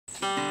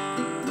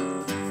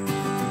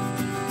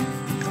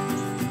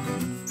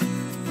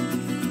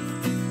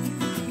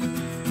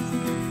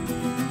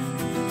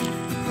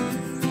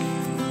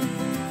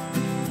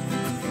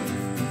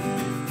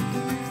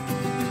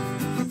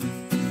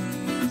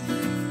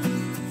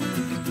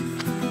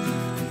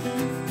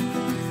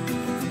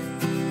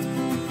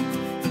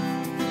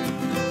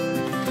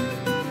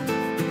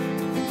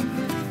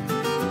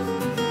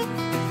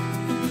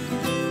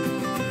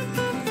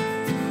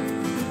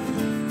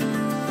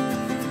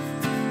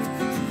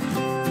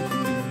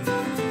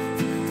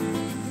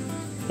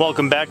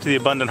Welcome back to the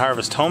Abundant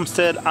Harvest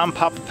Homestead. I'm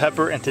Papa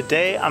Pepper, and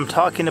today I'm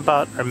talking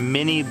about our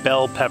mini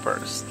bell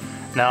peppers.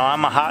 Now,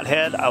 I'm a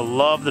hothead. I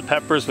love the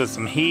peppers with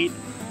some heat.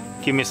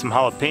 Give me some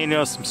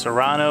jalapenos, some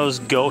serranos.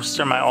 Ghosts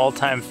are my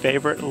all-time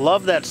favorite.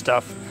 Love that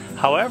stuff.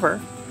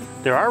 However,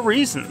 there are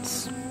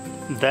reasons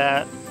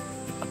that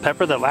a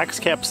pepper that lacks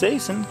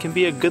capsaicin can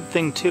be a good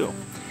thing too.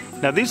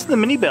 Now, these are the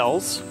mini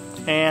bells,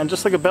 and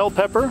just like a bell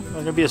pepper, they're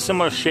going to be a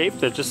similar shape.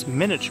 They're just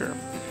miniature.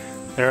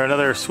 They're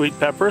another sweet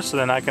pepper, so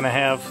they're not going to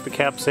have the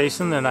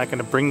capsaicin, they're not going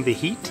to bring the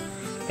heat.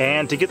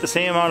 And to get the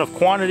same amount of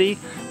quantity,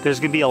 there's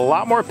going to be a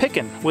lot more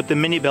picking with the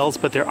mini bells,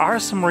 but there are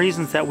some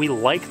reasons that we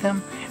like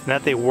them and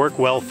that they work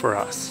well for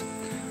us.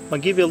 I'll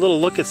give you a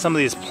little look at some of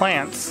these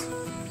plants,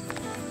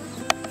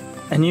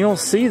 and you'll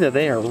see that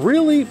they are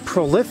really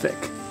prolific.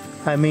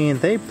 I mean,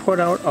 they put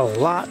out a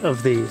lot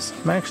of these.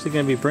 I'm actually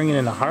going to be bringing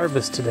in a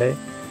harvest today.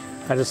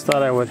 I just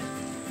thought I would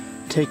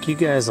take you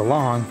guys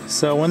along.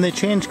 So when they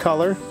change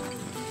color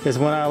is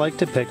when I like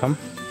to pick them.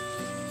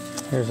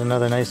 Here's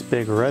another nice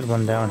big red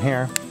one down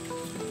here.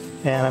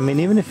 And I mean,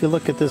 even if you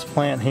look at this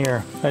plant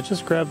here, I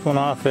just grabbed one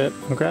off it.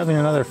 I'm grabbing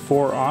another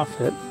 4 off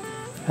it.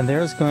 And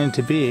there's going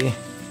to be,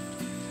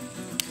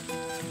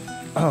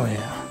 oh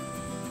yeah,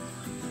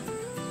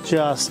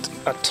 just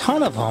a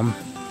ton of them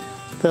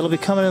that'll be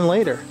coming in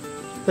later.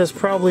 There's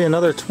probably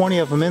another 20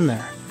 of them in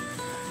there.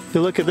 If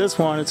you look at this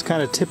one, it's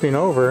kind of tipping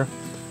over,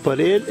 but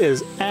it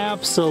is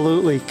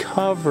absolutely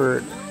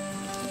covered.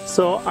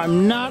 So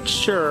I'm not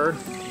sure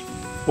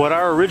what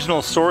our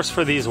original source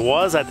for these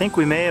was. I think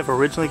we may have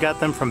originally got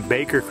them from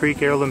Baker Creek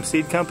Heirloom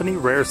Seed Company,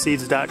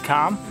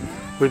 rareseeds.com.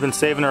 We've been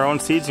saving our own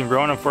seeds and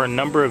growing them for a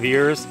number of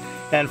years.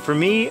 And for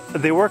me,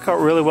 they work out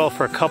really well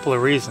for a couple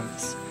of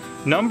reasons.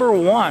 Number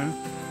one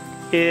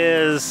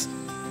is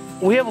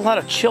we have a lot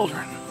of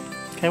children.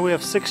 Okay, we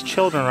have 6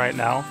 children right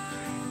now.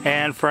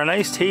 And for a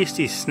nice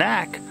tasty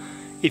snack,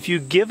 if you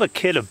give a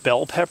kid a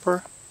bell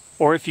pepper,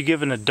 or if you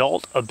give an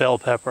adult a bell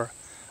pepper,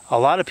 a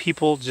lot of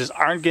people just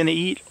aren't going to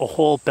eat a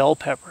whole bell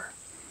pepper.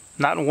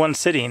 Not in one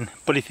sitting,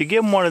 but if you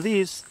give them one of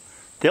these,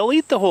 they'll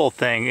eat the whole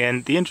thing.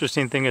 And the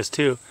interesting thing is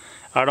too,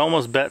 I'd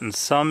almost bet in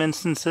some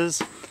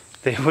instances,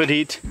 they would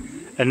eat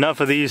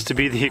enough of these to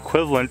be the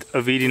equivalent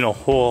of eating a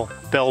whole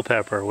bell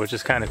pepper, which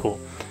is kind of cool.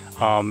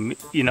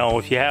 You know,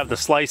 if you have the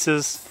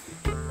slices,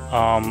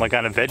 like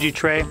on a veggie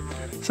tray,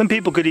 some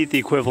people could eat the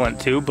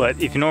equivalent too,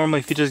 but if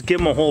you just give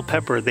them a whole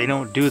pepper, they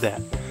don't do that.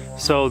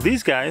 So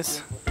these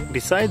guys,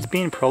 besides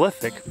being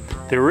prolific,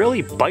 they're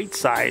really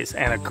bite-sized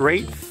and a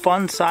great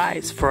fun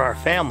size for our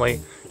family,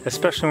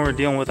 especially when we're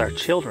dealing with our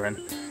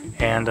children.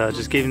 And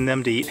just getting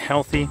them to eat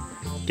healthy,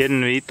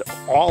 getting them to eat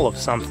all of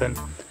something,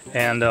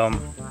 and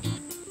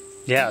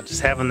yeah,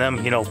 just having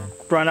them, you know,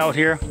 run out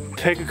here,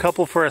 pick a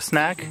couple for a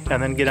snack,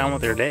 and then get on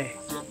with their day.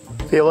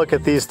 If you look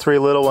at these 3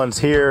 little ones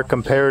here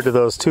compared to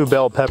those 2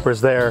 bell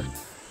peppers there,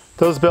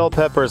 those bell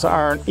peppers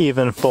aren't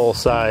even full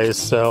size,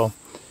 so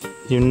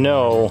you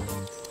know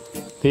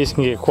these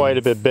can get quite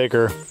a bit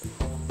bigger,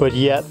 but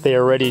yet they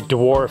already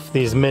dwarf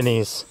these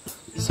minis.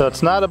 So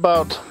it's not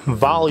about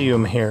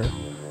volume here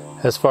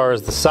as far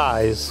as the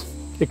size.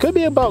 It could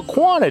be about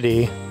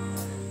quantity,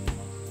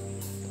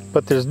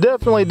 but there's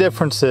definitely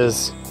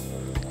differences,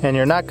 and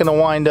you're not going to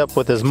wind up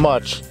with as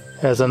much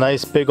as a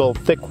nice big old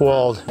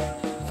thick-walled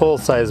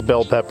full-size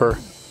bell pepper.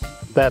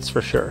 That's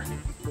for sure.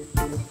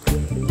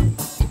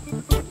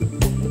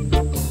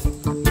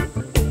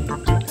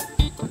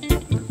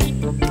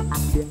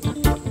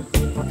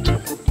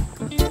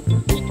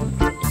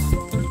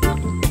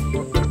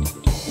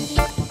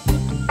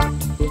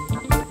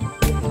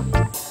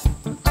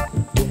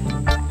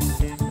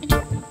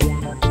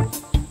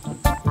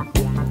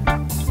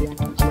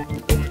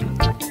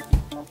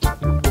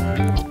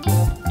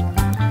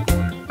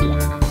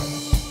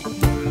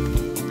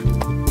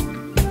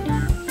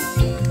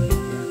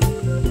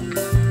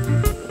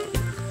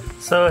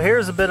 So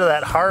here's a bit of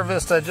that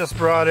harvest I just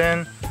brought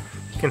in.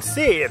 You can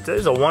see it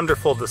is a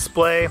wonderful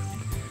display.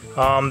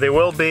 They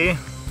will be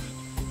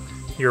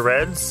your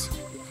reds.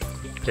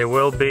 They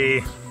will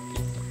be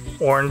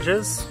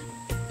oranges.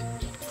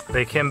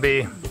 They can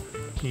be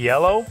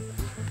yellow.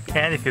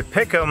 And if you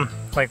pick them,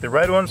 like the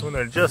red ones, when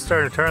they're just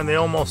starting to turn, they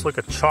almost look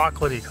a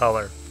chocolatey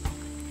color.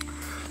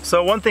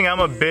 So one thing I'm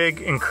a big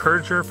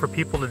encourager for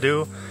people to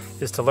do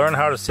is to learn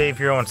how to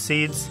save your own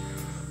seeds.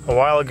 A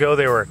while ago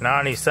they were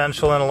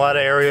non-essential in a lot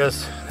of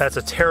areas. That's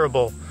a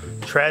terrible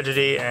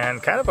tragedy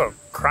and kind of a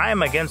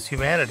crime against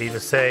humanity to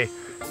say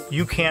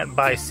you can't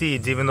buy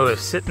seeds even though they're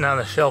sitting on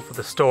the shelf at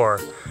the store,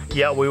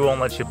 yet we won't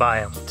let you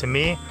buy them. To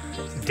me,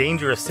 it's a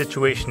dangerous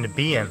situation to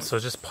be in. So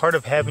just part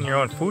of having your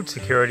own food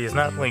security is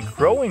not only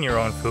growing your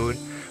own food,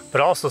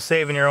 but also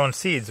saving your own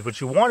seeds.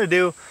 What you want to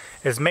do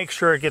is make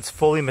sure it gets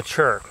fully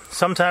mature.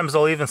 Sometimes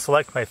I'll even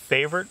select my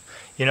favorite,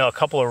 you know, a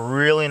couple of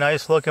really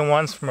nice looking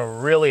ones from a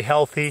really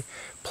healthy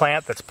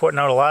plant that's putting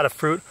out a lot of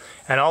fruit,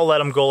 and I'll let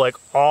them go like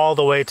all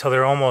the way till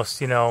they're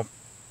almost, you know,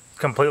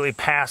 completely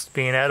past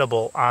being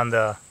edible on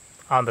the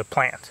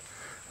plant,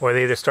 where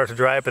they either start to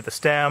dry up at the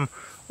stem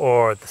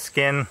or the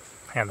skin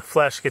and the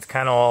flesh gets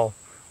kind of all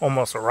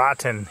almost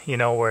rotten, you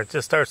know, where it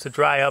just starts to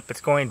dry up.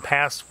 It's going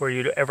past where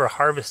you'd ever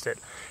harvest it,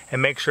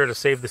 and make sure to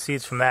save the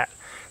seeds from that.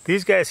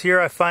 These guys here,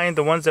 I find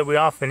the ones that we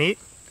often eat,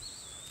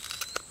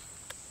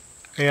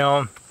 you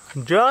know,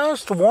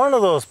 just one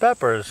of those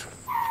peppers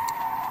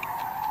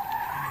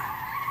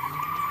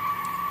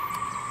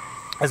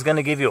is going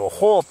to give you a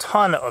whole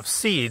ton of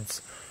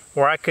seeds,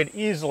 where I could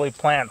easily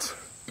plant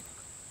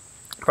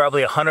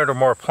probably 100 or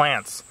more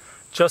plants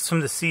just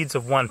from the seeds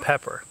of one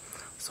pepper.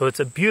 So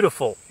it's a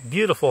beautiful,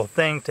 beautiful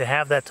thing to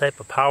have that type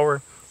of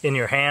power in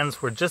your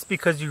hands, where just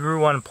because you grew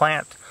one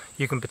plant,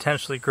 you can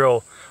potentially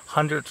grow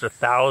hundreds or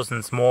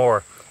thousands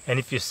more. And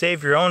if you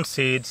save your own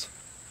seeds,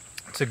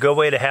 it's a good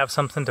way to have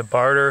something to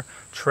barter,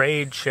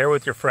 trade, share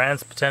with your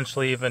friends,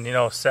 potentially even, you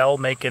know, sell,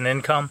 make an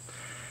income,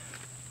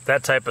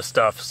 that type of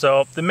stuff.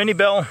 So the mini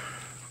bell,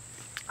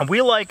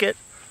 we like it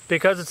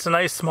because it's a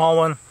nice small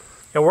one.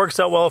 It works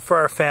out well for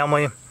our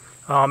family.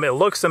 It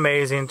looks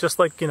amazing, just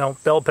like, you know,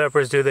 bell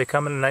peppers do. They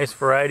come in a nice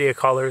variety of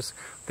colors.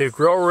 They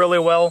grow really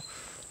well.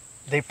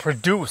 They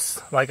produce,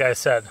 like I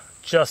said,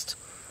 just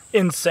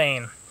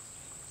insane.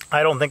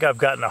 I don't think I've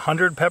gotten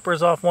 100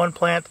 peppers off one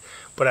plant,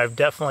 but I've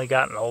definitely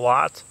gotten a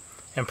lot,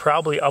 and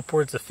probably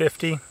upwards of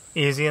 50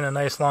 easy in a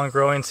nice long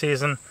growing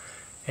season.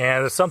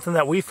 And it's something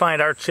that we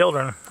find our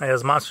children,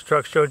 as Monster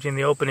Truck showed you in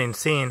the opening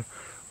scene,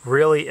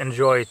 really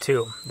enjoy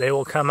too. They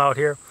will come out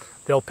here,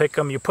 they'll pick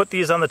them. You put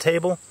these on the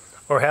table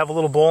or have a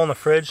little bowl in the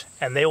fridge,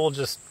 and they will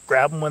just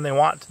grab them when they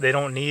want. They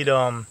don't need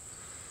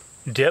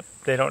dip.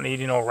 They don't need,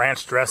 you know,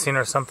 ranch dressing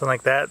or something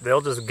like that.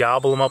 They'll just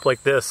gobble them up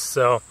like this.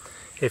 So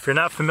if you're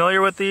not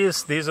familiar with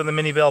these are the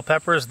mini bell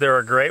peppers. They're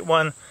a great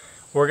one.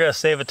 We're going to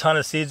save a ton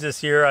of seeds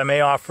this year. I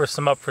may offer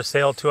some up for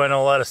sale too. I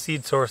know a lot of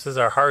seed sources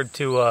are hard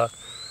to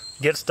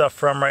get stuff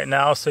from right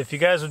now. So if you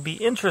guys would be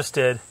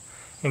interested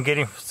in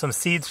getting some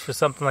seeds for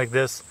something like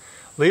this,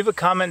 leave a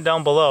comment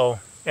down below,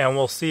 and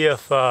we'll see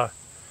if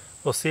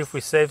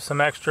we save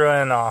some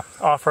extra and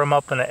offer them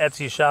up in an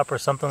Etsy shop or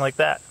something like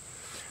that.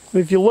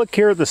 If you look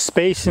here at the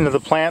spacing of the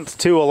plants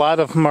too, a lot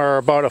of them are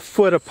about a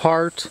foot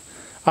apart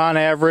on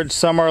average.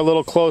 Some are a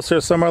little closer,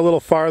 some are a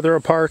little farther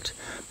apart.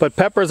 But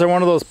peppers are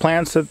one of those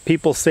plants that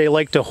people say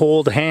like to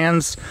hold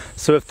hands.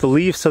 So if the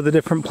leaves of the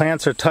different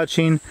plants are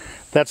touching,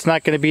 that's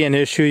not going to be an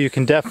issue. You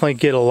can definitely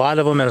get a lot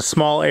of them in a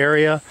small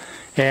area.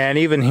 And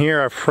even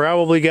here, I've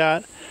probably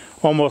got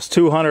almost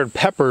 200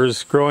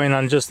 peppers growing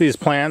on just these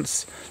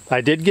plants.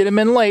 I did get them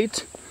in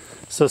late,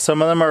 so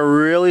some of them are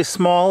really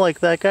small, like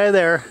that guy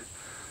there,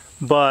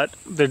 but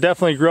they're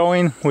definitely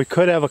growing. We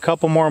could have a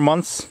couple more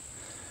months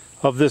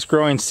of this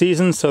growing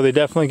season, so they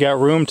definitely got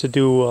room to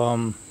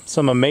do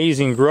some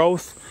amazing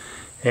growth,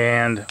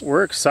 and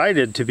we're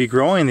excited to be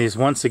growing these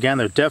once again.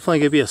 They're definitely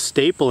going to be a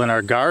staple in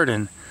our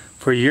garden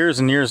for years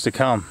and years to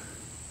come.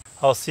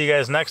 I'll see you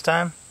guys next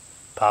time.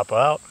 Papa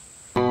out.